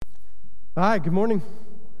Hi, good morning.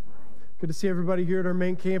 Good to see everybody here at our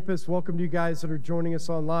main campus. Welcome to you guys that are joining us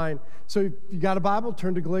online. So if you got a Bible,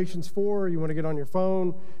 turn to Galatians 4. You want to get on your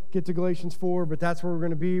phone, get to Galatians 4, but that's where we're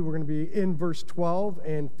going to be. We're going to be in verse 12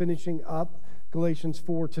 and finishing up Galatians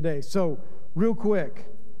 4 today. So real quick,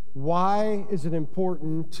 why is it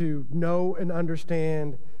important to know and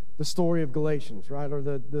understand the story of Galatians, right? Or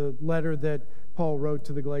the letter that Paul wrote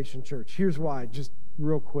to the Galatian church. Here's why, just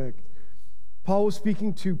real quick. Paul was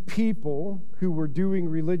speaking to people who were doing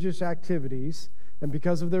religious activities, and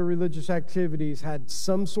because of their religious activities had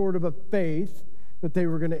some sort of a faith that they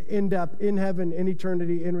were going to end up in heaven, in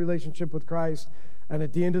eternity, in relationship with Christ. And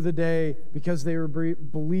at the end of the day, because they were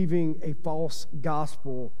believing a false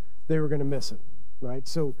gospel, they were going to miss it, right?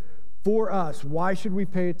 So for us, why should we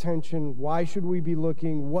pay attention? Why should we be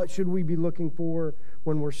looking? What should we be looking for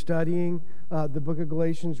when we're studying the book of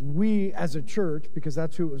Galatians? We as a church, because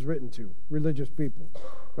that's who it was written to, religious people,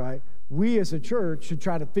 right? We as a church should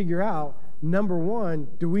try to figure out, number one,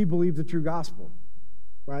 do we believe the true gospel,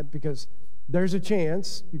 right? Because there's a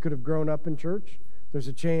chance you could have grown up in church. There's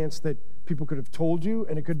a chance that people could have told you,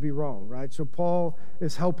 and it could be wrong, right? So Paul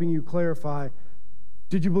is helping you clarify,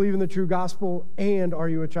 did you believe in the true gospel, and are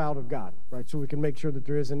you a child of God, right? So we can make sure that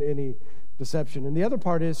there isn't any deception. And the other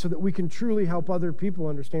part is so that we can truly help other people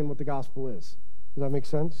understand what the gospel is. Does that make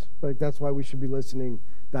sense? Like, that's why we should be listening.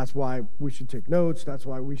 That's why we should take notes. That's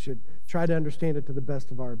why we should try to understand it to the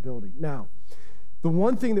best of our ability. Now, the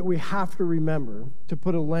one thing that we have to remember to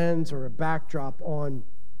put a lens or a backdrop on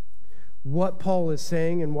what Paul is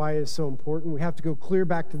saying and why it is so important, we have to go clear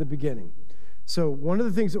back to the beginning. So one of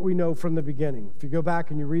the things that we know from the beginning, if you go back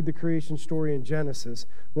and you read the creation story in Genesis,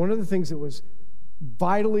 one of the things that was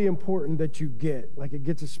vitally important that you get, like it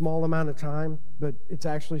gets a small amount of time, but it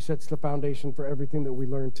actually sets the foundation for everything that we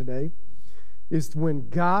learn today, is when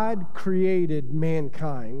God created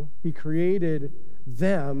mankind, he created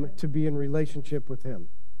them to be in relationship with him.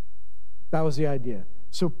 That was the idea.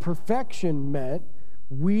 So perfection meant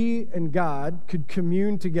we and God could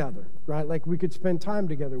commune together, right? Like we could spend time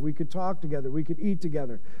together, we could talk together, we could eat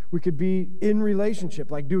together, we could be in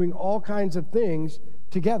relationship, like doing all kinds of things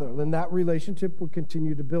together. Then that relationship would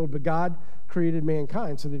continue to build. But God created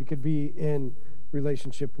mankind so that he could be in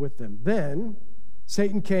relationship with them. Then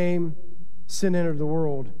Satan came, sin entered the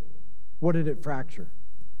world. What did it fracture?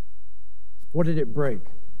 What did it break?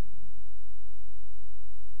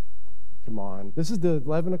 Come on. This is the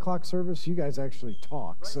 11 o'clock service. You guys actually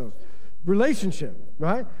talk. So relationship,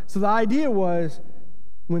 right? So the idea was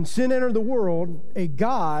when sin entered the world, a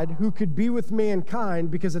God who could be with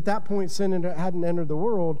mankind, because at that point sin hadn't entered the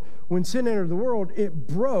world, when sin entered the world, it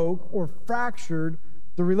broke or fractured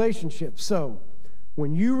the relationship. So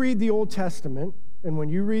when you read the Old Testament and when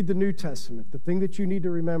you read the New Testament, the thing that you need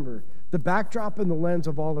to remember, the backdrop and the lens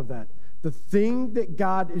of all of that, the thing that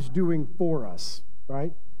God is doing for us,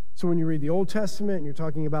 right? So when you read the Old Testament and you're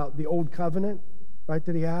talking about the Old Covenant, right,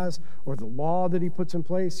 that he has, or the law that he puts in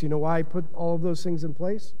place, you know why he put all of those things in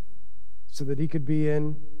place? So that he could be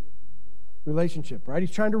in relationship, right?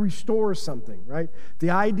 He's trying to restore something, right?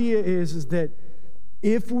 The idea is that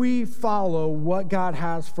if we follow what God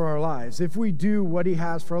has for our lives, if we do what he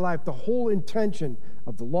has for our life, the whole intention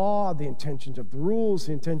of the law, the intentions of the rules,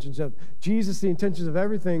 the intentions of Jesus, the intentions of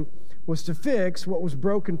everything was to fix what was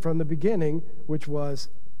broken from the beginning, which was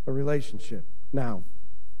a relationship. Now,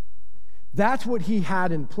 that's what he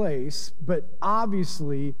had in place, but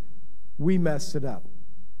obviously we messed it up,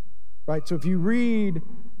 right? So if you read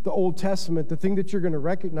the Old Testament, the thing that you're going to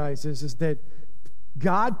recognize is that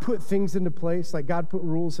God put things into place, like God put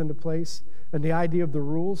rules into place, and the idea of the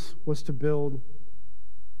rules was to build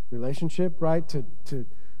relationship, right? To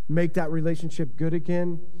make that relationship good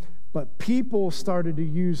again. But people started to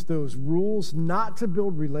use those rules not to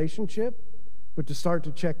build relationship, but to start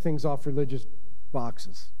to check things off religious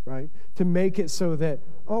boxes, right? To make it so that,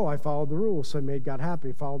 oh, I followed the rules, so I made God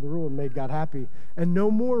happy. Followed the rule and made God happy. And no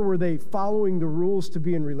more were they following the rules to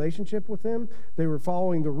be in relationship with him. They were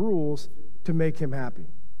following the rules to make him happy.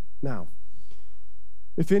 Now,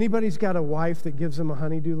 if anybody's got a wife that gives them a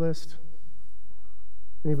honey-do list,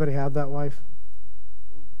 anybody have that wife?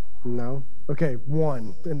 No? Okay,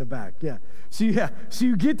 one in the back, yeah. So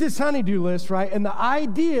you get this honey-do list, right? And the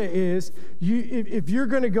idea is, if you're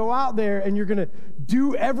going to go out there and you're going to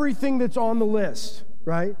do everything that's on the list,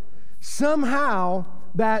 right? Somehow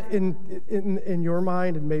that in your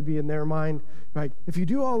mind and maybe in their mind, right? If you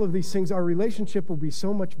do all of these things, our relationship will be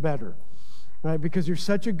so much better, right? Because you're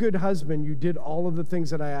such a good husband, you did all of the things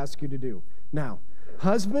that I asked you to do. Now,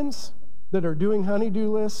 husbands that are doing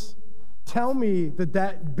honey-do lists, tell me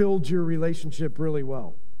that builds your relationship really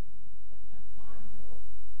well.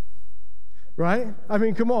 right? I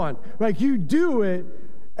mean, come on. Like, you do it,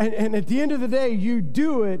 and at the end of the day, you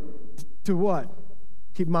do it to what?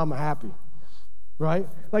 Keep mama happy, right?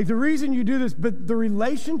 Like, the reason you do this, but the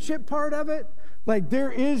relationship part of it, like,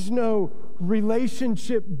 there is no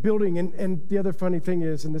relationship building. And the other funny thing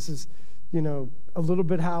is, and this is, a little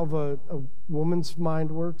bit how a woman's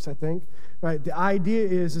mind works, I think, right? The idea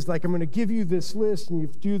is like, I'm going to give you this list, and you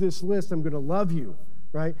do this list, I'm going to love you,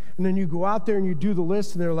 right? And then you go out there and you do the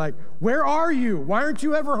list, and they're like, where are you? Why aren't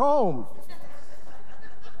you ever home?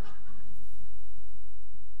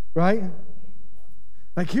 Right?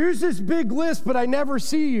 Like, here's this big list, but I never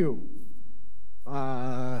see you.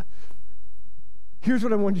 Here's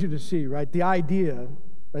what I want you to see, right? The idea,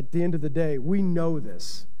 at the end of the day, we know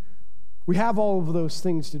this. We have all of those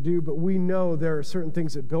things to do, but we know there are certain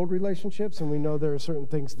things that build relationships, and we know there are certain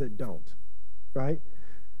things that don't, right?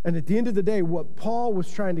 And at the end of the day, what Paul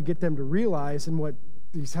was trying to get them to realize, and what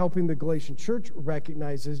he's helping the Galatian church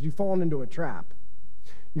recognize, is you've fallen into a trap.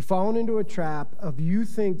 You've fallen into a trap of, you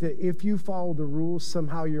think that if you follow the rules,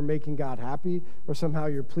 somehow you're making God happy, or somehow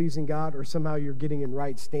you're pleasing God, or somehow you're getting in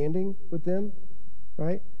right standing with them,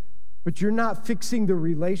 right? But you're not fixing the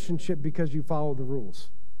relationship because you follow the rules.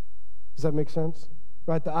 Does that make sense?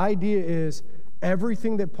 Right? The idea is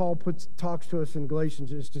everything that Paul talks to us in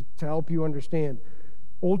Galatians is to help you understand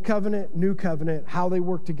Old Covenant, New Covenant, how they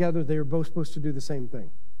work together. They were both supposed to do the same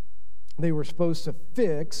thing. They were supposed to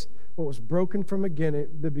fix what was broken from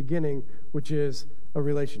the beginning, which is a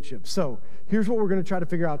relationship. So here's what we're going to try to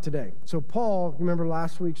figure out today. So Paul, you remember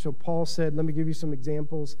last week, Paul said, let me give you some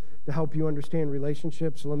examples to help you understand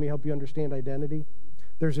relationships. So let me help you understand identity.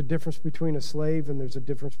 There's a difference between a slave and there's a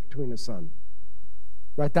difference between a son.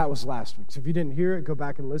 Right? That was last week. So if you didn't hear it, go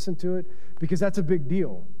back and listen to it, because that's a big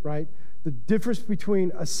deal, right? The difference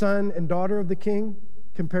between a son and daughter of the king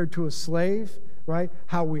compared to a slave, right?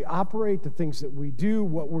 How we operate, the things that we do,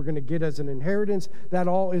 what we're going to get as an inheritance, that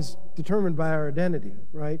all is determined by our identity,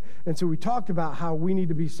 right? And so we talked about how we need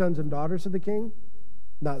to be sons and daughters of the king,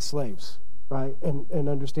 not slaves, right? And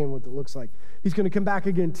understand what it looks like. He's going to come back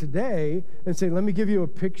again today and say, let me give you a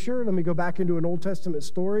picture. Let me go back into an Old Testament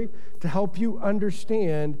story to help you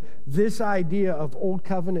understand this idea of Old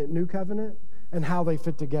Covenant, New Covenant, and how they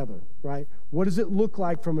fit together, right? What does it look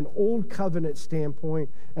like from an Old Covenant standpoint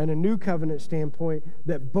and a New Covenant standpoint,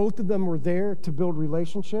 that both of them were there to build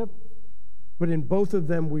relationship, but in both of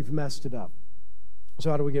them we've messed it up.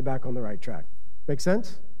 So how do we get back on the right track? Make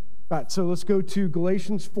sense? All right, so let's go to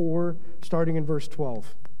Galatians 4, starting in verse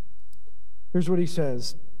 12. Here's what he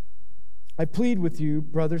says. I plead with you,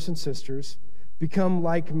 brothers and sisters, become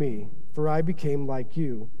like me, for I became like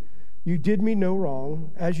you. You did me no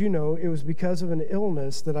wrong. As you know, it was because of an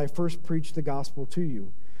illness that I first preached the gospel to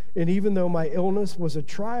you. And even though my illness was a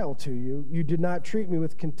trial to you, you did not treat me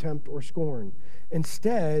with contempt or scorn.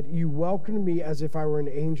 Instead, you welcomed me as if I were an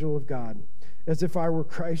angel of God, as if I were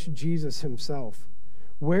Christ Jesus himself.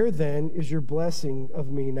 Where then is your blessing of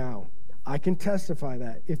me now? I can testify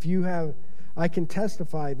that if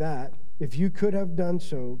you could have done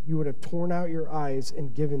so, you would have torn out your eyes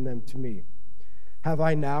and given them to me. Have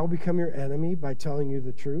I now become your enemy by telling you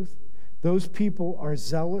the truth? Those people are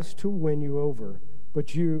zealous to win you over,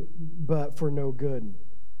 but for no good.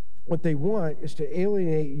 What they want is to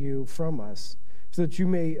alienate you from us, so that you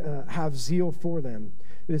may have zeal for them.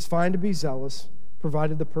 It is fine to be zealous,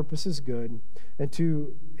 provided the purpose is good, and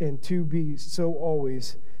to be so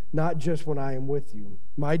always, not just when I am with you.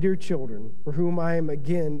 My dear children, for whom I am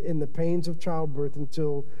again in the pains of childbirth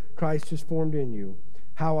until Christ is formed in you,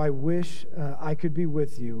 how I wish I could be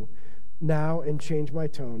with you now and change my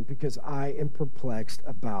tone, because I am perplexed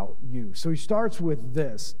about you. So he starts with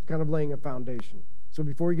this, kind of laying a foundation. So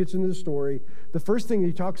before he gets into the story, the first thing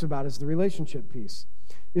he talks about is the relationship piece.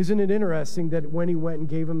 Isn't it interesting that when he went and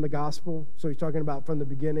gave him the gospel, so he's talking about from the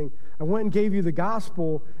beginning, I went and gave you the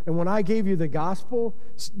gospel, and when I gave you the gospel,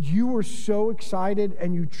 you were so excited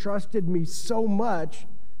and you trusted me so much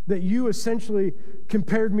that you essentially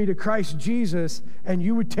compared me to Christ Jesus, and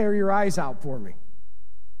you would tear your eyes out for me.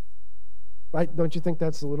 Right? Don't you think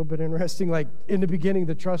that's a little bit interesting? Like, in the beginning,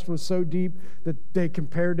 the trust was so deep that they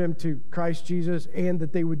compared him to Christ Jesus, and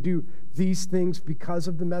that they would do these things because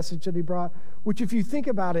of the message that he brought, which, if you think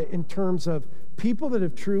about it in terms of people that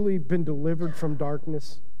have truly been delivered from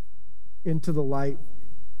darkness into the light,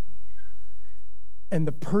 and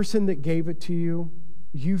the person that gave it to you,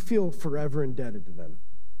 you feel forever indebted to them.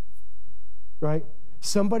 Right?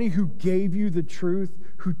 Somebody who gave you the truth,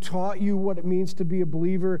 who taught you what it means to be a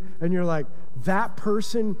believer, and you're like, that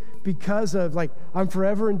person, because of, like, I'm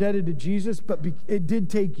forever indebted to Jesus, but it did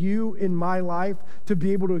take you in my life to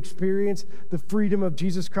be able to experience the freedom of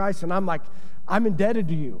Jesus Christ, and I'm like, I'm indebted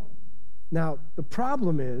to you. Now, the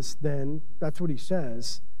problem is then, that's what he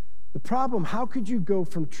says, the problem, how could you go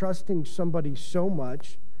from trusting somebody so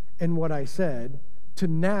much in what I said to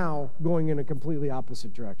now going in a completely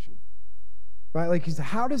opposite direction? Right? Like,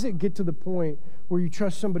 how does it get to the point where you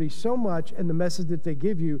trust somebody so much and the message that they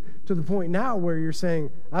give you to the point now where you're saying,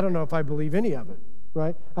 I don't know if I believe any of it,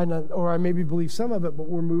 right? Or I maybe believe some of it, but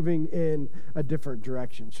we're moving in a different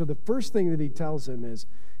direction. So the first thing that he tells them is,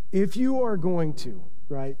 if you are going to,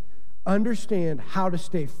 right, understand how to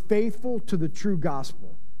stay faithful to the true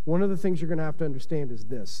gospel, one of the things you're going to have to understand is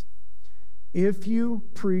this. If you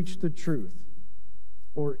preach the truth,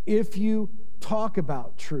 or if you talk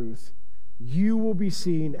about truth, you will be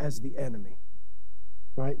seen as the enemy,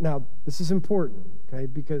 right? Now, this is important, okay?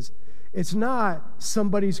 Because it's not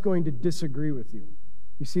somebody's going to disagree with you.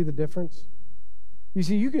 You see the difference? You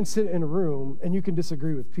see, you can sit in a room and you can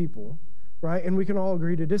disagree with people, right? And we can all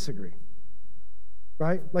agree to disagree,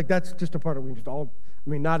 right? Like, that's just a part of, we just all, I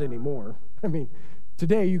mean, not anymore. I mean,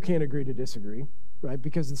 today you can't agree to disagree, right?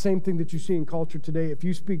 Because the same thing that you see in culture today, if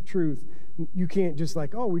you speak truth, you can't just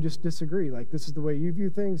like, oh, we just disagree. Like, this is the way you view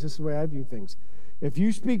things, this is the way I view things. If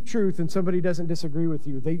you speak truth and somebody doesn't disagree with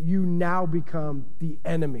you, you now become the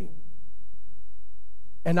enemy.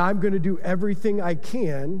 And I'm going to do everything I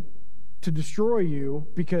can to destroy you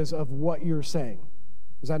because of what you're saying.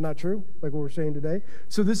 Is that not true? Like what we're saying today?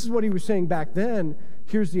 So this is what he was saying back then.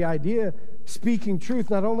 Here's the idea. Speaking truth,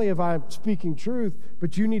 not only am I speaking truth,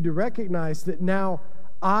 but you need to recognize that now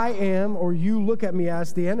I am, or you look at me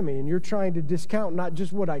as the enemy, and you're trying to discount not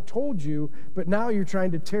just what I told you, but now you're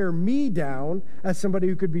trying to tear me down as somebody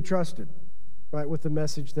who could be trusted, right, with the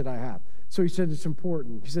message that I have. So he said it's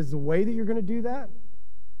important. He says the way that you're going to do that,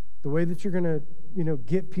 the way that you're going to,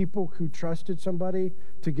 get people who trusted somebody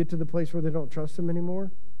to get to the place where they don't trust them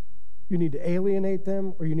anymore, you need to alienate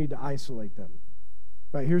them or you need to isolate them.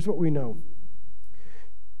 Right, here's what we know.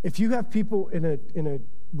 If you have people in a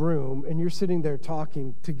room and you're sitting there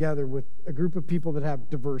talking together with a group of people that have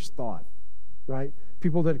diverse thought, right?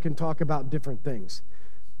 People that can talk about different things.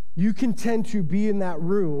 You can tend to be in that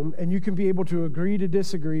room and you can be able to agree to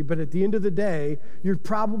disagree, but at the end of the day, you're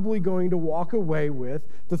probably going to walk away with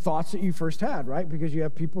the thoughts that you first had, right? Because you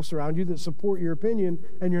have people surround you that support your opinion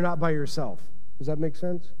and you're not by yourself. Does that make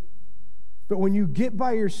sense? But when you get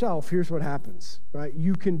by yourself, here's what happens, right?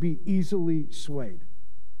 You can be easily swayed.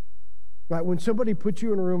 Right? When somebody puts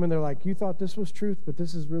you in a room and they're like, you thought this was truth, but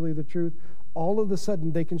this is really the truth, all of a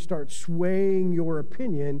sudden they can start swaying your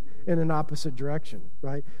opinion in an opposite direction,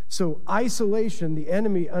 right? So isolation, the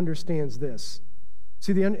enemy understands this.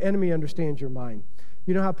 See, the enemy understands your mind.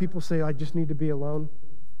 You know how people say, I just need to be alone?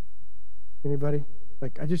 Anybody?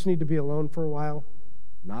 Like, I just need to be alone for a while?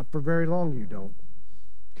 Not for very long, you don't.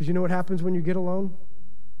 Because you know what happens when you get alone?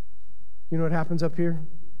 You know what happens up here?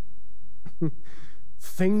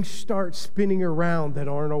 Things start spinning around that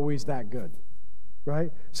aren't always that good,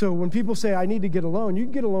 right? So when people say, I need to get alone, you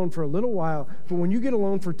can get alone for a little while, but when you get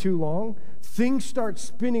alone for too long, things start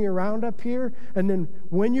spinning around up here, and then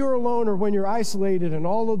when you're alone or when you're isolated and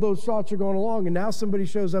all of those thoughts are going along, and now somebody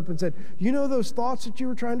shows up and said, you know those thoughts that you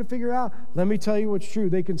were trying to figure out? Let me tell you what's true.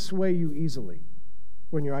 They can sway you easily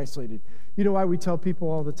when you're isolated. You know why we tell people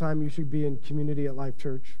all the time you should be in community at Life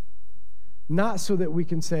Church? Not so that we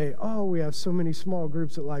can say, oh, we have so many small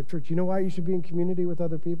groups at Life Church. You know why you should be in community with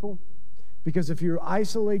other people? Because if you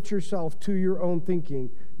isolate yourself to your own thinking,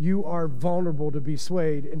 you are vulnerable to be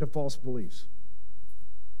swayed into false beliefs.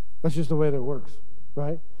 That's just the way that it works,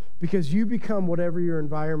 right? Because you become whatever your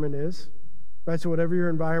environment is, right? So whatever your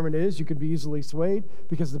environment is, you can be easily swayed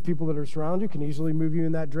because the people that are surrounding you can easily move you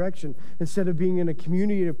in that direction instead of being in a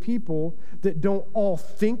community of people that don't all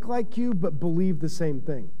think like you but believe the same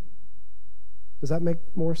thing. Does that make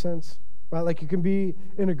more sense? Right? Like you can be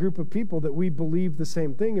in a group of people that we believe the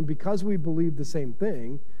same thing, and because we believe the same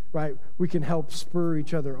thing, right, we can help spur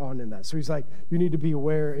each other on in that. So he's like, you need to be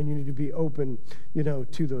aware and you need to be open,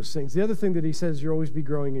 to those things. The other thing that he says, you'll always be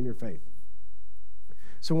growing in your faith.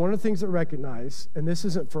 So one of the things that recognize, and this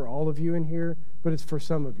isn't for all of you in here, but it's for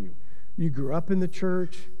some of you. You grew up in the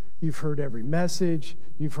church, you've heard every message,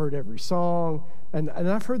 you've heard every song, and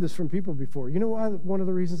I've heard this from people before. You know why one of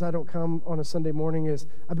the reasons I don't come on a Sunday morning is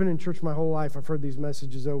I've been in church my whole life. I've heard these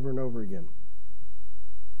messages over and over again.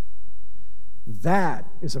 That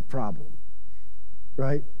is a problem,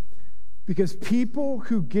 right? Because people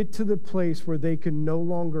who get to the place where they can no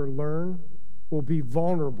longer learn will be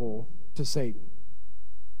vulnerable to Satan.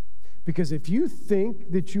 Because if you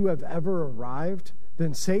think that you have ever arrived,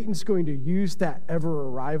 then Satan's going to use that ever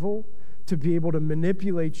arrival to be able to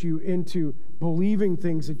manipulate you into believing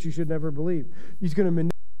things that you should never believe. He's going to manipulate.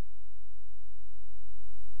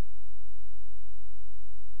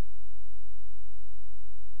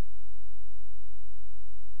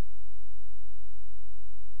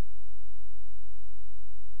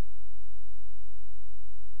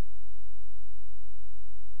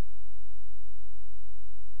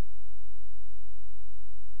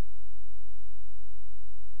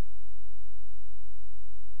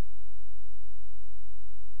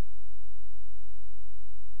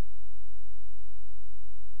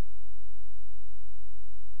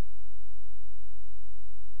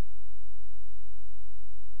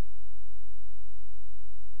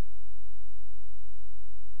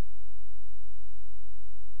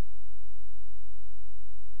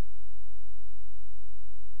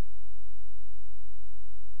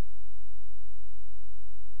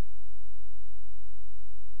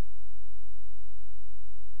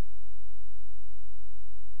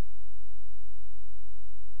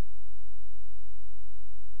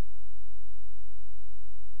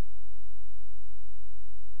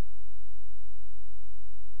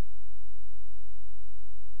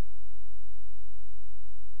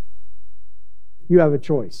 You have a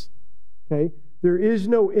choice, okay? There is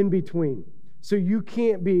no in-between. So you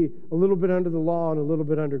can't be a little bit under the law and a little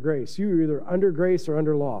bit under grace. You're either under grace or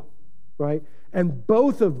under law, right? And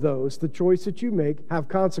both of those, the choice that you make, have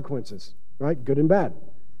consequences, right? Good and bad,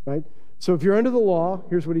 right? So if you're under the law,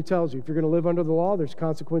 here's what he tells you. If you're going to live under the law, there's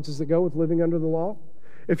consequences that go with living under the law.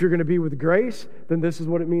 If you're going to be with grace, then this is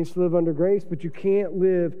what it means to live under grace, but you can't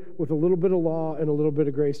live with a little bit of law and a little bit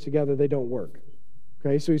of grace together. They don't work.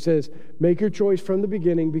 Okay, so he says, make your choice from the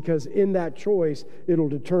beginning, because in that choice, it'll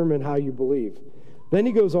determine how you believe. Then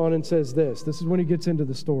he goes on and says this. This is when he gets into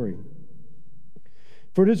the story.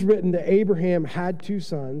 For it is written that Abraham had 2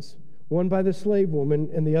 sons, one by the slave woman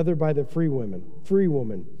and the other by the free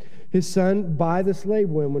woman. His son by the slave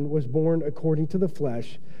woman was born according to the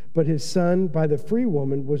flesh, but his son by the free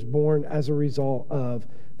woman was born as a result of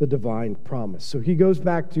the divine promise. So he goes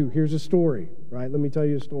back to, here's a story, right? Let me tell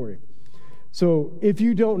you a story. So if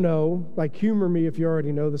you don't know, like, humor me if you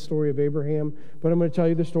already know the story of Abraham, but I'm going to tell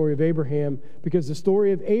you the story of Abraham, because the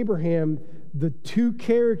story of Abraham, the 2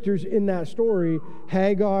 characters in that story,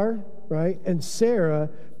 Hagar, right, and Sarah,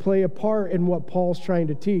 play a part in what Paul's trying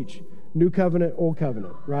to teach. New covenant, old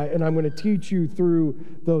covenant, right? And I'm going to teach you through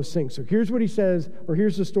those things. So here's what he says, or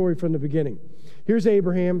here's the story from the beginning. Here's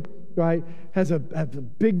Abraham, right? Has a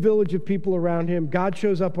big village of people around him. God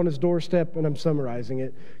shows up on his doorstep, and I'm summarizing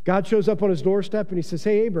it. God shows up on his doorstep, and he says,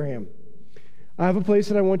 hey, Abraham, I have a place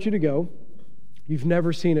that I want you to go. You've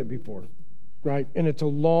never seen it before, right? And it's a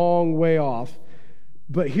long way off.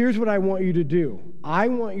 But here's what I want you to do. I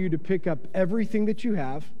want you to pick up everything that you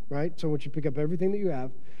have, right? So I want you to pick up everything that you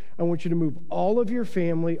have. I want you to move all of your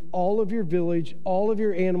family, all of your village, all of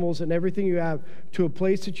your animals, and everything you have to a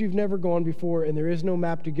place that you've never gone before, and there is no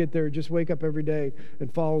map to get there. Just wake up every day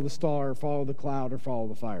and follow the star, or follow the cloud, or follow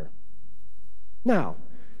the fire. Now,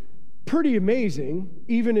 pretty amazing,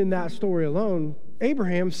 even in that story alone,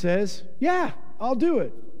 Abraham says, yeah, I'll do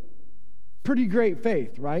it. Pretty great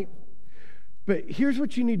faith, right? But here's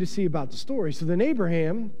what you need to see about the story. So then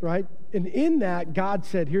Abraham, right, and in that, God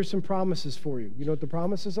said, here's some promises for you. You know what the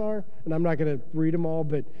promises are? And I'm not going to read them all,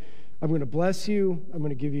 but I'm going to bless you. I'm going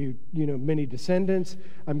to give you, many descendants.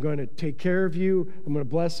 I'm going to take care of you. I'm going to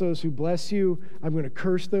bless those who bless you. I'm going to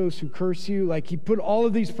curse those who curse you. Like, he put all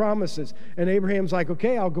of these promises. And Abraham's like,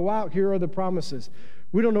 okay, I'll go out. Here are the promises.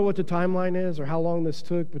 We don't know what the timeline is or how long this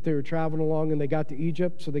took, but they were traveling along and they got to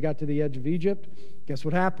Egypt. So they got to the edge of Egypt. Guess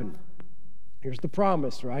what happened? Here's the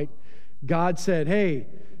promise, right? God said, hey,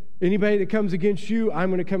 anybody that comes against you,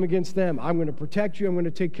 I'm going to come against them. I'm going to protect you. I'm going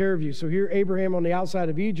to take care of you. So here Abraham on the outside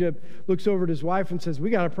of Egypt looks over at his wife and says,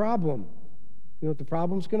 we got a problem. You know what the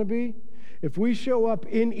problem's going to be? If we show up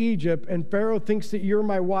in Egypt and Pharaoh thinks that you're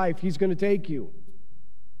my wife, he's going to take you.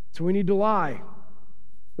 So we need to lie,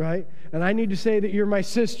 right? And I need to say that you're my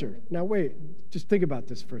sister. Now wait, just think about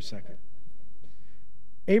this for a second.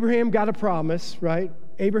 Abraham got a promise, right?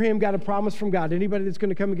 Abraham got a promise from God. Anybody that's going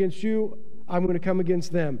to come against you, I'm going to come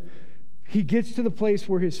against them. He gets to the place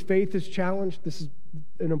where his faith is challenged. This is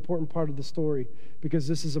an important part of the story because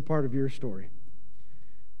this is a part of your story.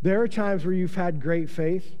 There are times where you've had great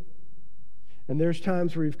faith, and there's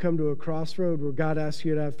times where you've come to a crossroad where God asks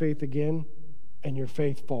you to have faith again, and your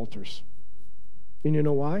faith falters. And you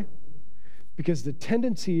know why? Because the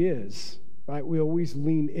tendency is, right, we always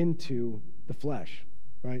lean into the flesh.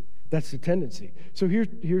 Right? That's the tendency. So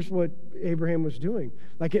here's what Abraham was doing.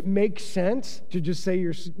 Like, it makes sense to just say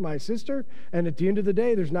you're my sister, and at the end of the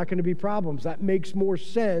day, there's not going to be problems. That makes more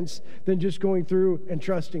sense than just going through and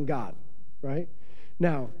trusting God, right?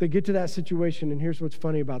 Now, they get to that situation, and here's what's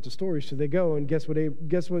funny about the story. So they go, and guess what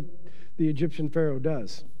the Egyptian Pharaoh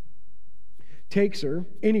does? Takes her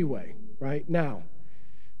anyway, right? Now,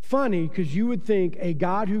 funny, because you would think a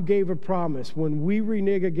God who gave a promise, when we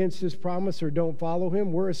renege against his promise or don't follow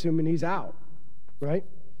him, we're assuming he's out, right?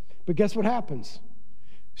 But guess what happens?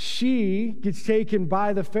 She gets taken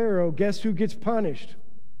by the Pharaoh. Guess who gets punished?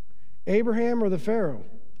 Abraham or the Pharaoh?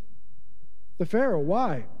 The Pharaoh.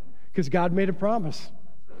 Why? Because God made a promise.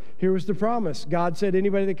 Here was the promise. God said,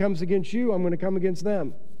 anybody that comes against you, I'm going to come against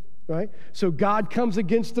them, right? So God comes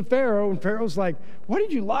against the Pharaoh, and Pharaoh's like, why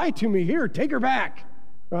did you lie to me? Here, take her back.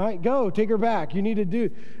 All right, go, take her back. You need to do,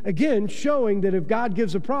 again, showing that if God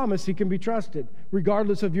gives a promise, he can be trusted,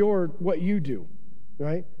 regardless of what you do,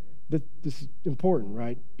 right? This is important,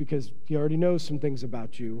 right? Because he already knows some things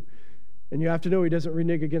about you, and you have to know he doesn't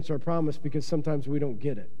renege against our promise, because sometimes we don't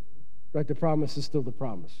get it, right? The promise is still the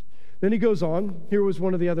promise. Then he goes on. Here was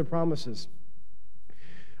one of the other promises.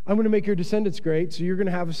 I'm going to make your descendants great, so you're going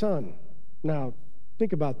to have a son. Now,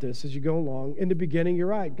 think about this as you go along. In the beginning, you're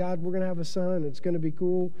right. God, we're going to have a son. It's going to be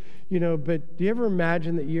cool. But do you ever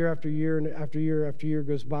imagine that year after year and after year after year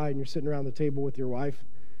goes by and you're sitting around the table with your wife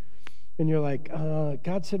and you're like,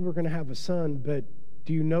 God said we're going to have a son, but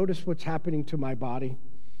do you notice what's happening to my body?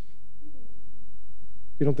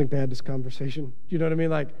 You don't think they had this conversation? Do you know what I mean?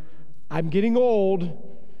 Like, I'm getting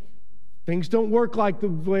old. Things don't work like the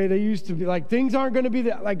way they used to be. Like, things aren't going to be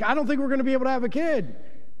that. Like, I don't think we're going to be able to have a kid.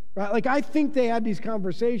 Right? Like, I think they had these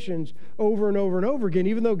conversations over and over and over again,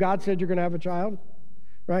 even though God said you're going to have a child,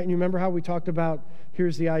 right? And you remember how we talked about,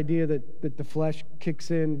 here's the idea that the flesh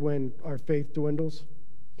kicks in when our faith dwindles.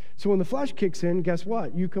 So when the flesh kicks in, guess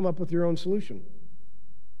what? You come up with your own solution,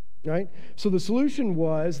 right? So the solution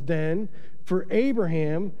was then for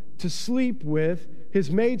Abraham to sleep with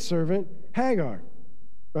his maidservant, Hagar,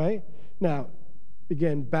 right? Now,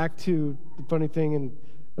 again, back to the funny thing, and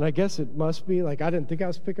I guess it must be, like, I didn't think I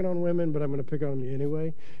was picking on women, but I'm going to pick on you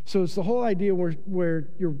anyway. So it's the whole idea where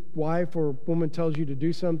your wife or woman tells you to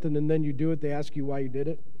do something and then you do it, they ask you why you did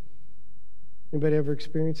it. Anybody ever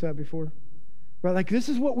experienced that before? Right, like, this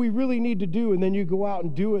is what we really need to do, and then you go out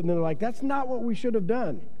and do it, and they're like, that's not what we should have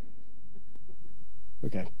done.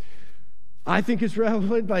 Okay. I think it's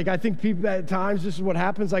relevant. Like, I think people at times, this is what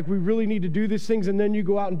happens. Like, we really need to do these things, and then you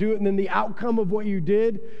go out and do it, and then the outcome of what you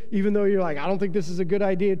did, even though you're like, I don't think this is a good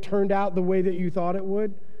idea, it turned out the way that you thought it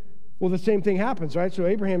would. Well, the same thing happens, right? So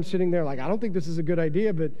Abraham's sitting there like, I don't think this is a good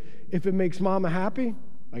idea, but if it makes mama happy,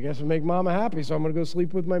 I guess it'll make mama happy, so I'm going to go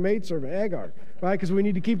sleep with my maidservant, Hagar, right? Because we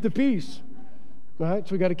need to keep the peace, right?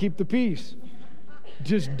 So we got to keep the peace.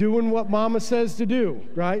 Just doing what mama says to do,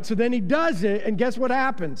 right? So then he does it, and guess what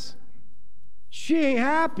happens? She ain't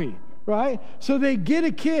happy, right? So they get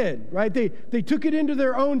a kid, right? They took it into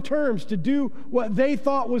their own terms to do what they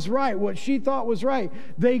thought was right, what she thought was right.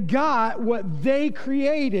 They got what they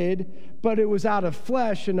created, but it was out of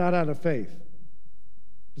flesh and not out of faith.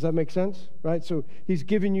 Does that make sense? Right? So he's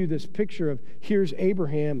giving you this picture of, here's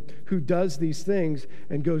Abraham who does these things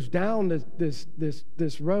and goes down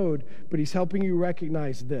this road, but he's helping you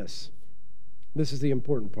recognize this. This is the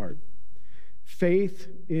important part. Faith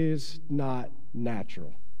is not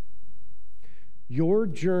natural. Your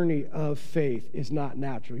journey of faith is not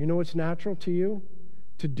natural. You know what's natural to you?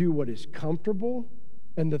 To do what is comfortable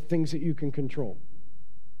and the things that you can control.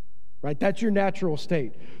 Right? That's your natural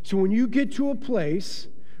state. So when you get to a place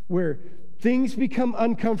where things become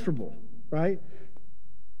uncomfortable, right?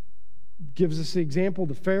 Gives us the example,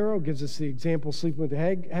 the Pharaoh, gives us the example sleeping with the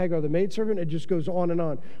Hagar, the maidservant. It just goes on and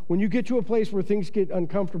on. When you get to a place where things get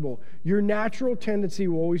uncomfortable, your natural tendency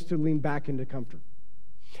will always to lean back into comfort.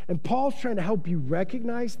 And Paul's trying to help you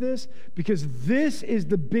recognize this, because this is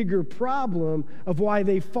the bigger problem of why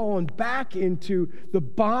they've fallen back into the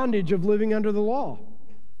bondage of living under the law,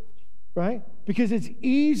 right? Because it's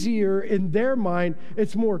easier in their mind,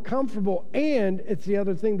 it's more comfortable, and it's the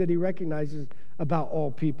other thing that he recognizes about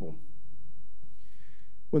all people.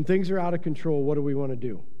 When things are out of control, what do we want to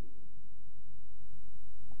do?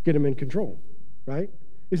 Get them in control, right?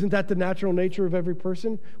 Isn't that the natural nature of every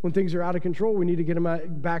person? When things are out of control, we need to get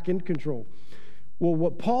them back in control. Well,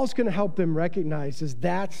 what Paul's going to help them recognize is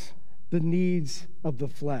that's the needs of the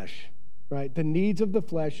flesh, right? The needs of the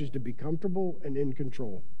flesh is to be comfortable and in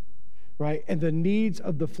control, right? And the needs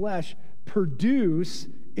of the flesh produce,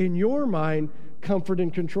 in your mind, comfort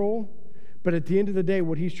and control. But at the end of the day,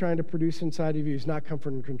 what he's trying to produce inside of you is not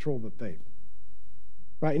comfort and control, but faith.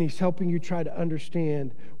 right? And he's helping you try to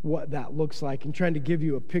understand what that looks like and trying to give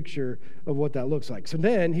you a picture of what that looks like. So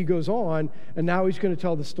then he goes on, and now he's going to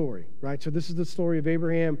tell the story, right? So this is the story of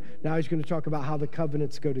Abraham. Now he's going to talk about how the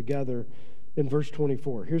covenants go together in verse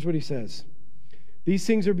 24. Here's what he says. These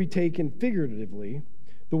things are to be taken figuratively.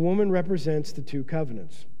 The woman represents the two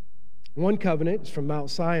covenants. One covenant is from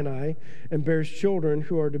Mount Sinai and bears children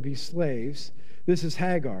who are to be slaves. This is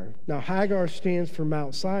Hagar. Now, Hagar stands for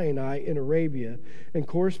Mount Sinai in Arabia and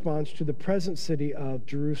corresponds to the present city of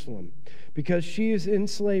Jerusalem, because she is in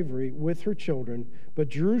slavery with her children, but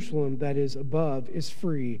Jerusalem that is above is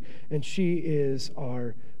free, and she is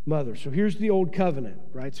our mother. So here's the old covenant,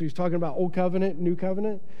 right? So he's talking about old covenant, new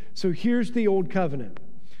covenant. So here's the old covenant.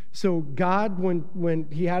 So God, when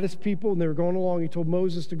he had his people and they were going along, he told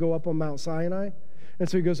Moses to go up on Mount Sinai. And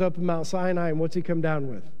so he goes up on Mount Sinai, and what's he come down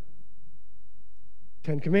with?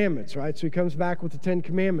 10 Commandments, right? So he comes back with the 10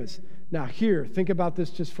 Commandments. Now here, think about this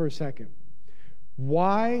just for a second.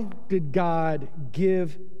 Why did God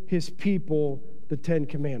give his people the 10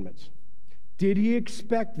 Commandments? Did he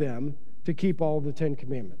expect them to keep all the 10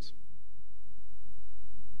 Commandments?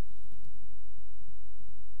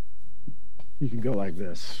 You can go like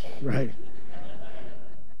this, right?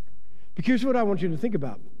 But here's what I want you to think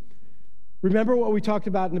about. Remember what we talked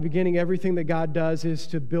about in the beginning? Everything that God does is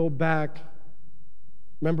to build back.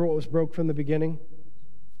 Remember what was broke from the beginning?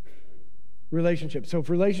 Relationship. So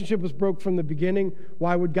if relationship was broke from the beginning,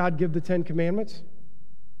 why would God give the 10 Commandments?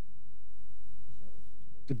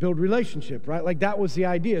 To build relationship, right? Like that was the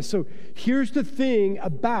idea. So here's the thing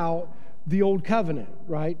about the old covenant,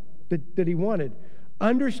 right? That he wanted.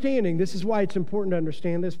 Understanding, this is why it's important to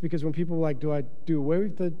understand this, because when people are like, do I do away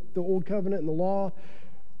with the old covenant and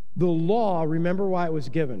the law, remember why it was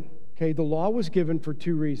given. Okay, the law was given for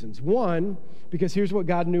two reasons. One, because here's what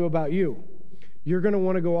God knew about you. You're going to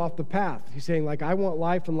want to go off the path. He's saying, like, I want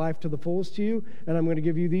life and life to the fullest to you, and I'm going to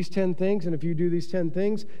give you these 10 things, and if you do these 10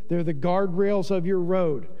 things, they're the guardrails of your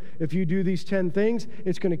road. If you do these 10 things,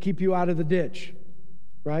 it's going to keep you out of the ditch,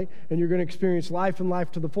 right? And you're going to experience life and life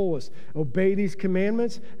to the fullest. Obey these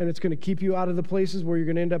commandments, and it's going to keep you out of the places where you're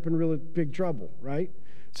going to end up in really big trouble, right?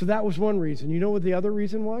 So that was one reason. You know what the other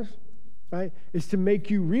reason was? Right? Is to make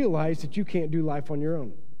you realize that you can't do life on your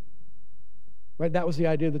own. Right? That was the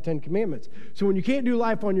idea of the 10 Commandments. So when you can't do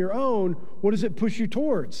life on your own, what does it push you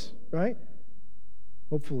towards? Right?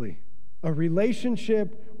 Hopefully, a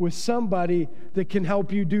relationship with somebody that can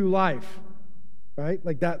help you do life. Right?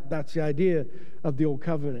 Like that's the idea of the old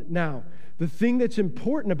covenant. Now, the thing that's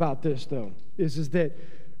important about this, though, is that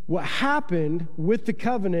what happened with the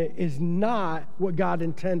covenant is not what God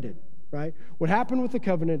intended. Right? What happened with the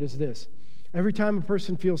covenant is this. Every time a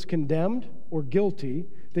person feels condemned or guilty,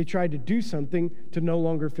 they try to do something to no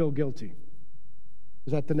longer feel guilty.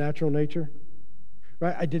 Is that the natural nature?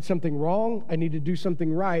 Right? I did something wrong. I need to do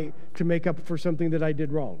something right to make up for something that I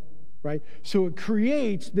did wrong. Right? So it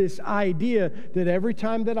creates this idea that every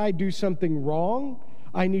time that I do something wrong,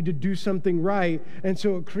 I need to do something right. And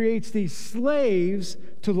so it creates these slaves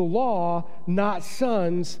to the law, not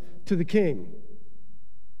sons to the king.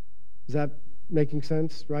 Is that making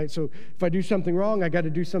sense, right? So if I do something wrong, I got to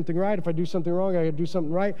do something right. If I do something wrong, I got to do something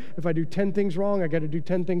right. If I do 10 things wrong, I got to do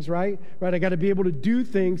 10 things right, right? I got to be able to do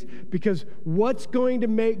things, because what's going to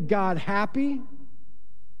make God happy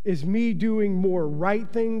is me doing more right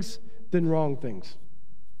things than wrong things,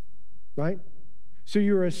 right? So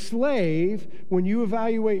you're a slave. When you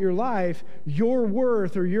evaluate your life, your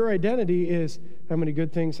worth or your identity is how many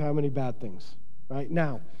good things, how many bad things, right?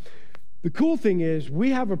 Now, the cool thing is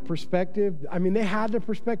we have a perspective. I mean, they had the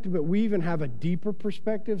perspective, but we even have a deeper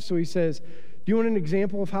perspective. So he says, do you want an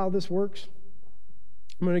example of how this works?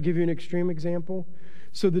 I'm going to give you an extreme example.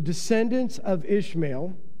 So the descendants of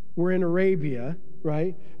Ishmael were in Arabia,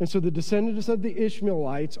 right? And so the descendants of the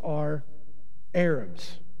Ishmaelites are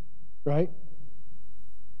Arabs, right?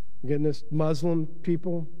 You getting this? Muslim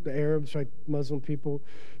people, the Arabs, right? Muslim people.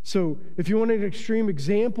 So if you want an extreme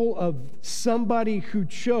example of somebody who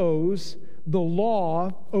chose the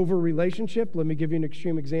law over relationship, let me give you an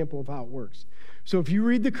extreme example of how it works. So if you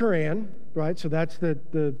read the Quran, right? So that's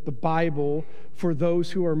the Bible for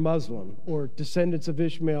those who are Muslim or descendants of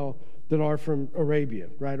Ishmael that are from Arabia,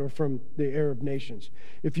 right? Or from the Arab nations.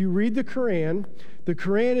 If you read the Quran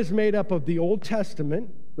is made up of the Old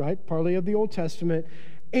Testament, right? Partly of the Old Testament,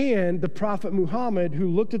 and the Prophet Muhammad, who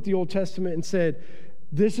looked at the Old Testament and said,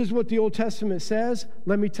 this is what the Old Testament says.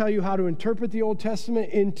 Let me tell you how to interpret the Old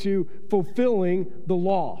Testament into fulfilling the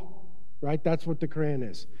law, right? That's what the Quran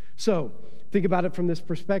is. So think about it from this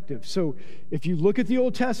perspective. So if you look at the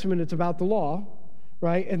Old Testament, it's about the law.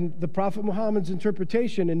 right? And the Prophet Muhammad's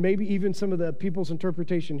interpretation, and maybe even some of the people's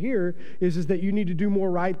interpretation here, is that you need to do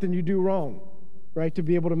more right than you do wrong, right, to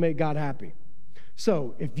be able to make God happy.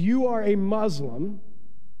 So if you are a Muslim,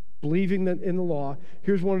 believing that in the law,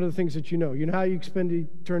 here's one of the things that you know. You know how you spend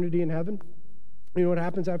eternity in heaven? You know what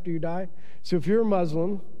happens after you die? So if you're a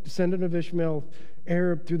Muslim, descendant of Ishmael,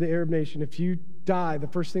 Arab through the Arab nation, if you die, the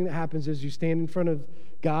first thing that happens is you stand in front of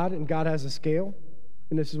God, and God has a scale,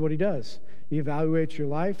 and this is what he does. He evaluates your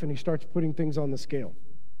life, and he starts putting things on the scale,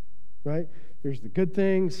 right? Here's the good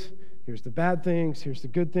things, here's the bad things, here's the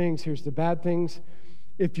good things, here's the bad things.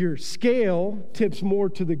 If your scale tips more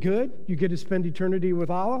to the good, you get to spend eternity with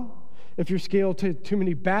Allah. If your scale tips too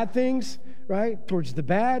many bad things, right, towards the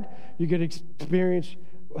bad, you get to experience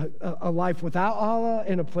a life without Allah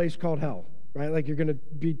in a place called hell, right? Like you're going to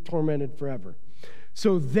be tormented forever.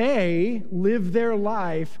 So they live their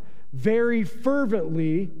life very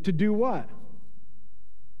fervently to do what?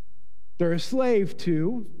 They're a slave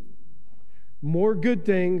to more good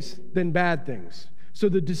things than bad things. So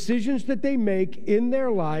the decisions that they make in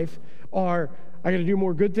their life are, I got to do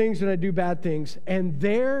more good things than I do bad things. And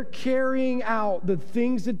they're carrying out the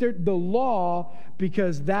things that they're, the law,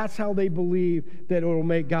 because that's how they believe that it will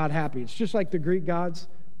make God happy. It's just like the Greek gods.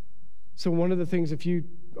 So one of the things, if you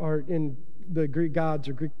are in the Greek gods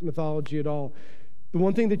or Greek mythology at all, the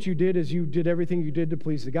one thing that you did is you did everything you did to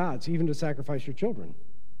please the gods, even to sacrifice your children.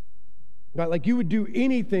 Right? Like you would do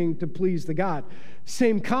anything to please the God.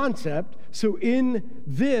 Same concept. So in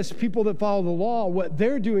this, people that follow the law, what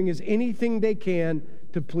they're doing is anything they can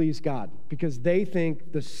to please God, because they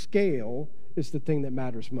think the scale is the thing that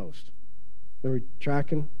matters most. Are we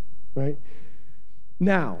tracking? Right?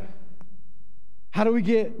 Now, how do we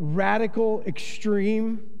get radical,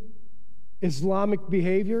 extreme Islamic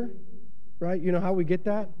behavior? Right? You know how we get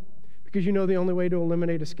that? Because you know the only way to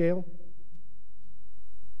eliminate a scale?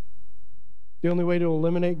 The only way to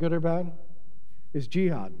eliminate good or bad is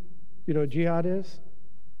jihad. You know what jihad is?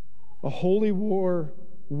 A holy war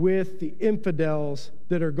with the infidels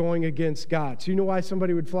that are going against God. So you know why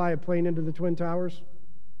somebody would fly a plane into the Twin Towers?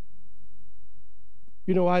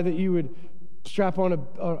 You know why that you would strap on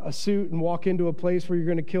a suit and walk into a place where you're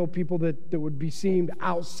going to kill people that would be seen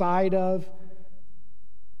outside of?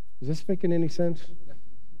 Is this making any sense?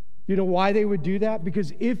 You know why they would do that?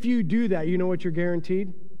 Because if you do that, you know what you're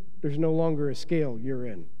guaranteed? There's no longer a scale you're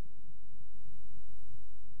in.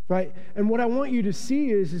 Right? And what I want you to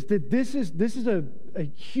see is that this is a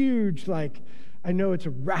huge, like, I know it's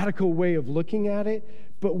a radical way of looking at it,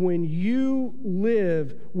 but when you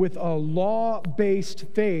live with a law-based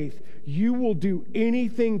faith, you will do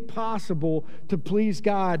anything possible to please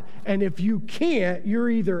God. And if you can't,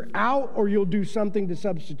 you're either out or you'll do something to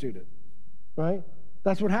substitute it. Right?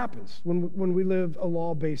 That's what happens when we live a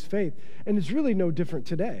law-based faith. And it's really no different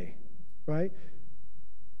today, right?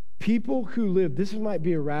 People who live, this might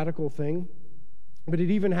be a radical thing, but it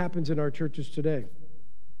even happens in our churches today,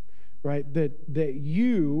 right? That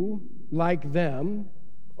you, like them,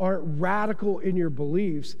 aren't radical in your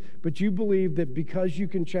beliefs, but you believe that because you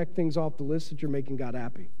can check things off the list that you're making God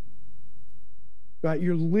happy. Right?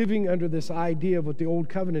 You're living under this idea of what the old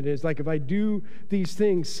covenant is. Like if I do these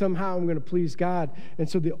things, somehow I'm going to please God. And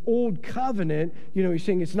so the old covenant, you know, he's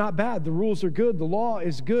saying it's not bad. The rules are good. The law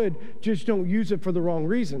is good. Just don't use it for the wrong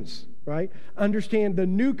reasons, right? Understand the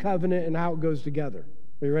new covenant and how it goes together.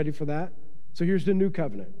 Are you ready for that? So here's the new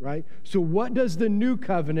covenant, right? So what does the new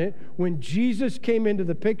covenant, when Jesus came into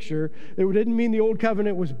the picture, it didn't mean the old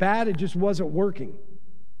covenant was bad. It just wasn't working.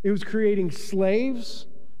 It was creating slaves,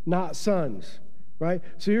 not sons. Right?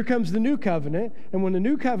 So here comes the new covenant, and when the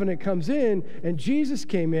new covenant comes in and Jesus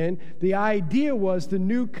came in, the idea was the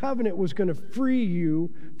new covenant was going to free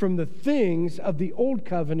you from the things of the old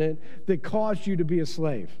covenant that caused you to be a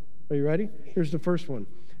slave. Are you ready? Here's the first one.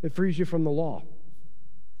 It frees you from the law.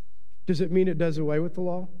 Does it mean it does away with the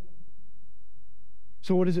law?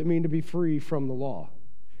 So what does it mean to be free from the law?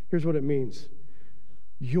 Here's what it means.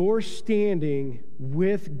 Your standing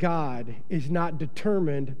with God is not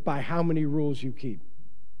determined by how many rules you keep.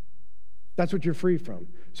 That's what you're free from.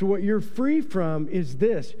 So what you're free from is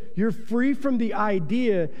this. You're free from the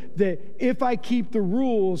idea that if I keep the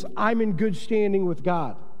rules, I'm in good standing with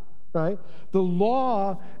God, right? The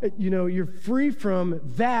law, you know, you're free from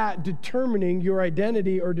that determining your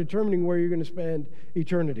identity or determining where you're going to spend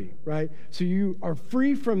eternity, right? So you are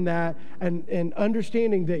free from that and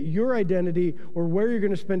understanding that your identity or where you're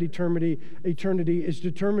going to spend eternity is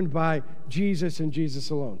determined by Jesus and Jesus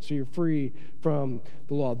alone. So you're free from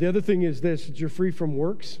the law. The other thing is this, you're free from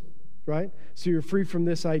works, right? So you're free from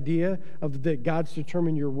this idea of that God's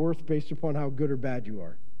determined your worth based upon how good or bad you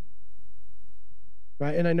are.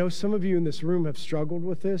 right? And I know some of you in this room have struggled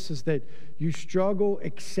with this, is that you struggle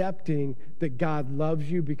accepting that God loves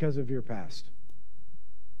you because of your past.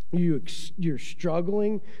 You're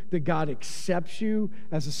struggling that God accepts you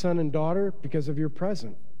as a son and daughter because of your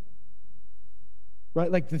present.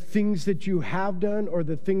 Right? Like the things that you have done or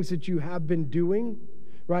the things that you have been doing,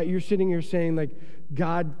 right? You're sitting here saying like,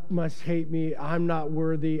 God must hate me. I'm not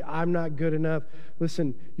worthy. I'm not good enough.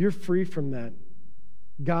 Listen, you're free from that.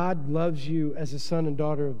 God loves you as a son and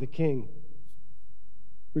daughter of the King.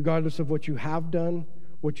 Regardless of what you have done,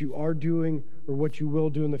 what you are doing, or what you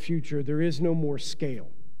will do in the future, there is no more scale.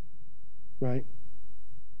 Right?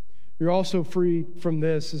 You're also free from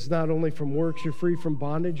this. It's not only from works, you're free from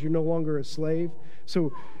bondage. You're no longer a slave.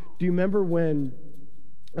 So do you remember when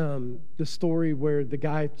the story where the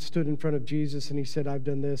guy stood in front of Jesus and he said, I've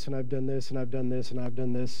done this and I've done this and I've done this and I've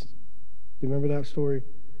done this? Do you remember that story?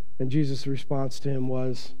 And Jesus' response to him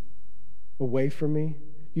was, away from me.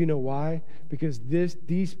 You know why? Because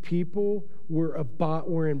these people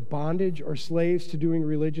were in bondage or slaves to doing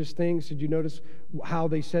religious things. Did you notice how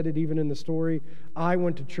they said it even in the story? I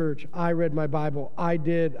went to church. I read my Bible. I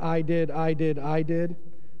did.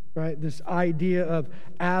 Right? This idea of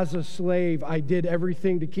as a slave, I did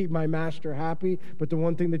everything to keep my master happy, but the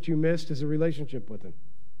one thing that you missed is a relationship with him.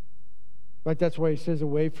 Right? That's why he says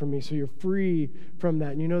away from me. So you're free from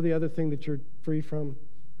that. And you know the other thing that you're free from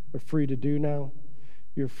or free to do now?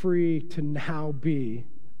 You're free to now be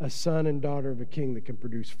a son and daughter of a king that can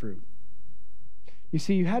produce fruit. You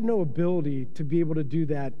see, you had no ability to be able to do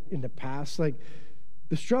that in the past. Like,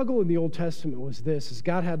 the struggle in the Old Testament was this, is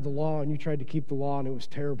God had the law and you tried to keep the law and it was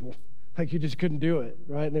terrible. Like, you just couldn't do it,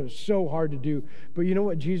 right? And it was so hard to do. But you know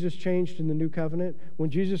what Jesus changed in the new covenant? When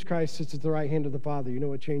Jesus Christ sits at the right hand of the Father, you know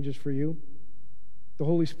what changes for you? The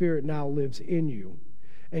Holy Spirit now lives in you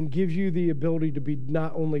and gives you the ability to be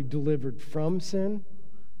not only delivered from sin,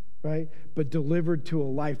 right, but delivered to a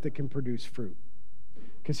life that can produce fruit.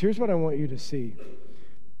 Because here's what I want you to see.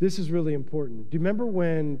 This is really important. Do you remember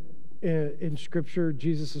when in Scripture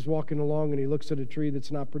Jesus is walking along and he looks at a tree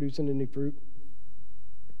that's not producing any fruit?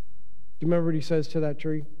 Do you remember what he says to that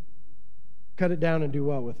tree? Cut it down and do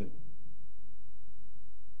what with it?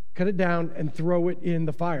 Cut it down and throw it in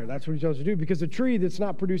the fire. That's what he tells you to do, because a tree that's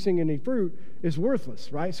not producing any fruit is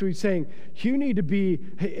worthless, right? So he's saying, you need to be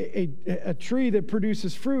a tree that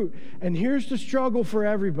produces fruit. And here's the struggle for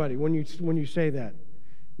everybody when you say that.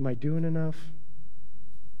 Am I doing enough?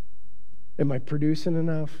 Am I producing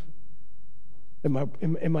enough? Am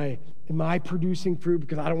I producing fruit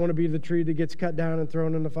because I don't want to be the tree that gets cut down and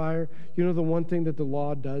thrown in the fire? You know the one thing that the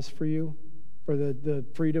law does for you, or the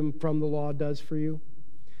freedom from the law does for you?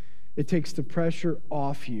 It takes the pressure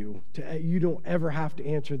off you. You don't ever have to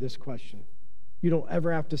answer this question. You don't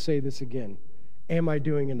ever have to say this again. Am I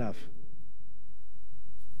doing enough?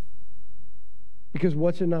 Because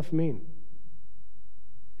what's enough mean?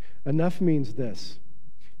 Enough means this.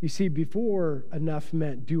 You see, before enough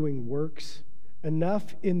meant doing works,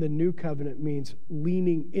 enough in the new covenant means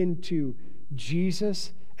leaning into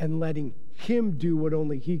Jesus and letting him do what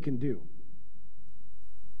only he can do.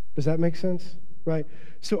 Does that make sense? Right?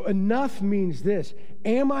 So enough means this.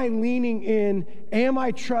 Am I leaning in? Am I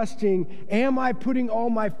trusting? Am I putting all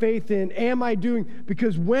my faith in? Am I doing?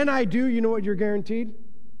 Because when I do, you know what you're guaranteed?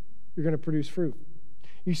 You're going to produce fruit.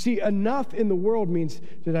 You see, enough in the world means,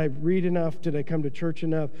 did I read enough? Did I come to church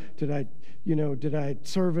enough? Did I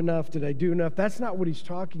serve enough? Did I do enough? That's not what he's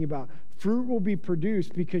talking about. Fruit will be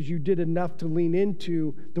produced because you did enough to lean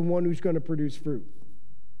into the one who's going to produce fruit.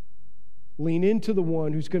 Lean into the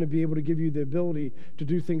one who's going to be able to give you the ability to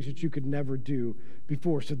do things that you could never do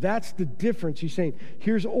before. So that's the difference. He's saying,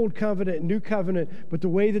 here's old covenant, new covenant, but the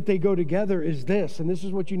way that they go together is this. And this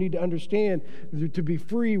is what you need to understand to be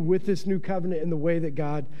free with this new covenant in the way that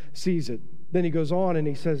God sees it. Then he goes on and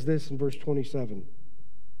he says this in verse 27.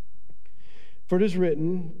 For it is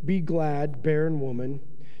written, be glad, barren woman,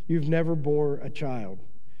 you've never bore a child.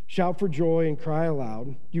 Shout for joy and cry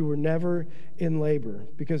aloud. You were never in labor,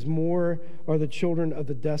 because more are the children of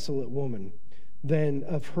the desolate woman than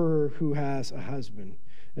of her who has a husband.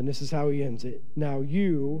 And this is how he ends it. Now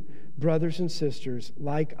you, brothers and sisters,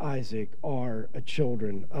 like Isaac, are a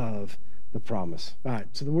children of the promise. All right,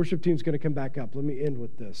 so the worship team's going to come back up. Let me end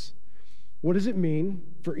with this. What does it mean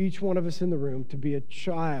for each one of us in the room to be a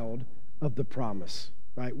child of the promise?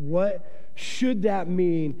 Right? What should that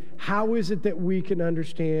mean? How is it that we can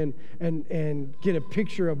understand and get a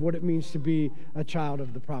picture of what it means to be a child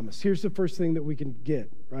of the promise? Here's the first thing that we can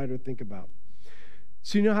get, right, or think about.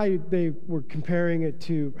 So you know how they were comparing it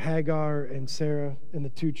to Hagar and Sarah and the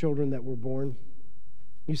two children that were born?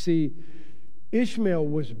 You see, Ishmael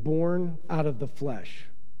was born out of the flesh,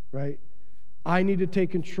 right? I need to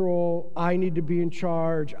take control. I need to be in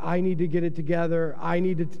charge. I need to get it together. I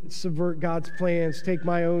need to subvert God's plans, take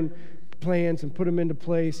my own plans and put them into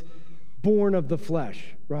place. Born of the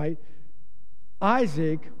flesh, right?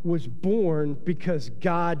 Isaac was born because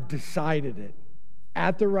God decided it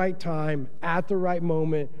at the right time, at the right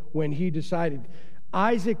moment when he decided.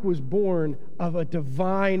 Isaac was born of a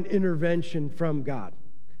divine intervention from God.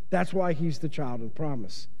 That's why he's the child of the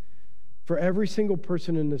promise. For every single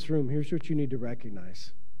person in this room, here's what you need to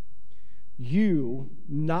recognize. You,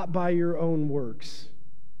 not by your own works,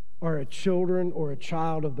 are a children or a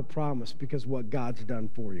child of the promise because what God's done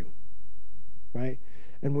for you, right?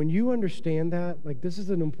 And when you understand that, like this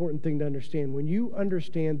is an important thing to understand. When you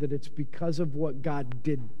understand that it's because of what God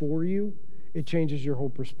did for you, it changes your whole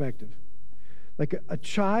perspective. Like a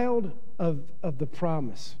child of the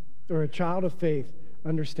promise or a child of faith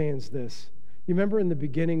understands this. You remember in the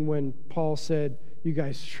beginning when Paul said, you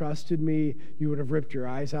guys trusted me, you would have ripped your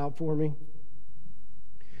eyes out for me?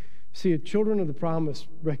 See, children of the promise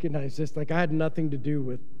recognize this. Like I had nothing to do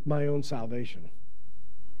with my own salvation.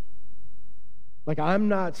 Like I'm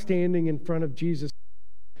not standing in front of Jesus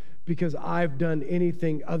because I've done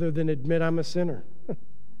anything other than admit I'm a sinner.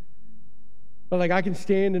 But like I can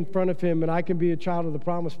stand in front of him and I can be a child of the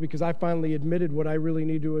promise because I finally admitted what I really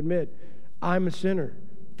need to admit. I'm a sinner,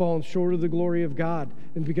 fallen short of the glory of God.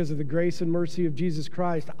 And because of the grace and mercy of Jesus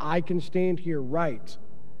Christ, I can stand here right.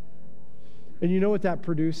 And you know what that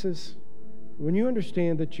produces? When you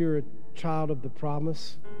understand that you're a child of the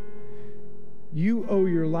promise, you owe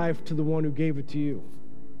your life to the one who gave it to you.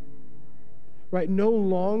 Right? No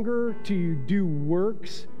longer do you do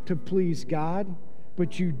works to please God,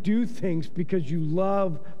 but you do things because you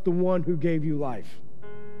love the one who gave you life.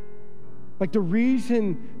 Like the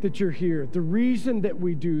reason that you're here, the reason that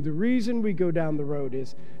we do, the reason we go down the road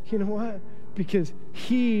is, you know what? Because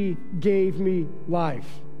he gave me life.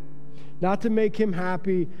 Not to make him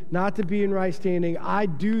happy, not to be in right standing. I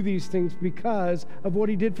do these things because of what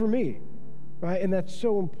he did for me. Right? And that's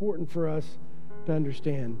so important for us to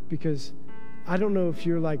understand because I don't know if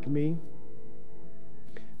you're like me,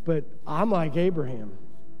 but I'm like Abraham.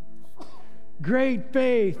 Great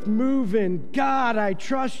faith, moving, God, I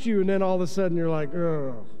trust you. And then all of a sudden you're like,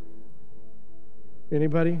 ugh.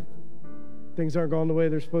 Anybody? Things aren't going the way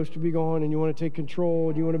they're supposed to be going, and you want to take control,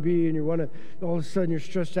 and you want to be, and you want to, all of a sudden you're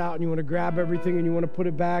stressed out, and you want to grab everything, and you want to put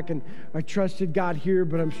it back, and I trusted God here,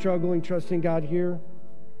 but I'm struggling trusting God here.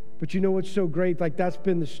 But you know what's so great? Like that's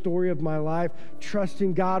been the story of my life,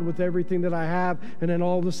 trusting God with everything that I have, and then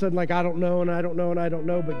all of a sudden, like I don't know, and I don't know, and I don't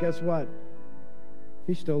know, but guess what?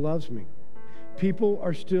 He still loves me. People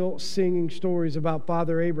are still singing stories about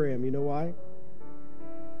Father Abraham. You know why?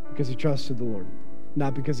 Because he trusted the Lord,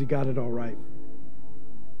 not because he got it all right.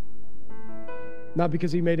 Not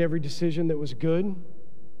because he made every decision that was good,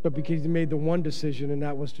 but because he made the one decision, and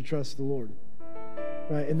that was to trust the Lord.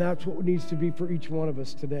 Right? And that's what needs to be for each one of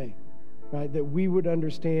us today. Right? That we would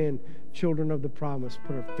understand, children of the promise,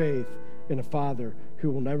 put our faith in a Father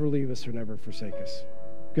who will never leave us or never forsake us.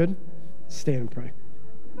 Good? Stand and pray.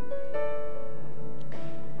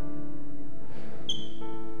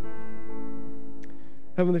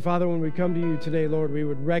 Heavenly Father, when we come to you today, Lord, we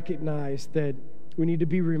would recognize that we need to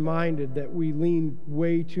be reminded that we lean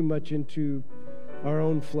way too much into our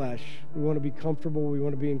own flesh. We want to be comfortable. We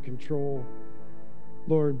want to be in control.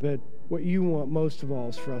 Lord, but what you want most of all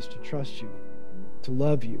is for us to trust you, to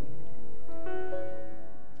love you.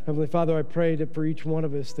 Heavenly Father, I pray that for each one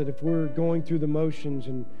of us, that if we're going through the motions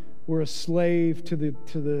and we're a slave to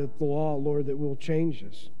the law, Lord, that we'll change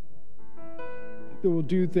us. That we'll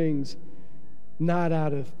do things not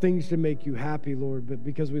out of things to make you happy, Lord, but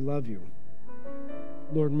because we love you.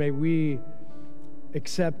 Lord, may we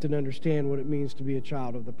accept and understand what it means to be a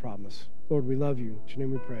child of the promise. Lord, we love you. In your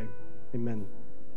name we pray. Amen.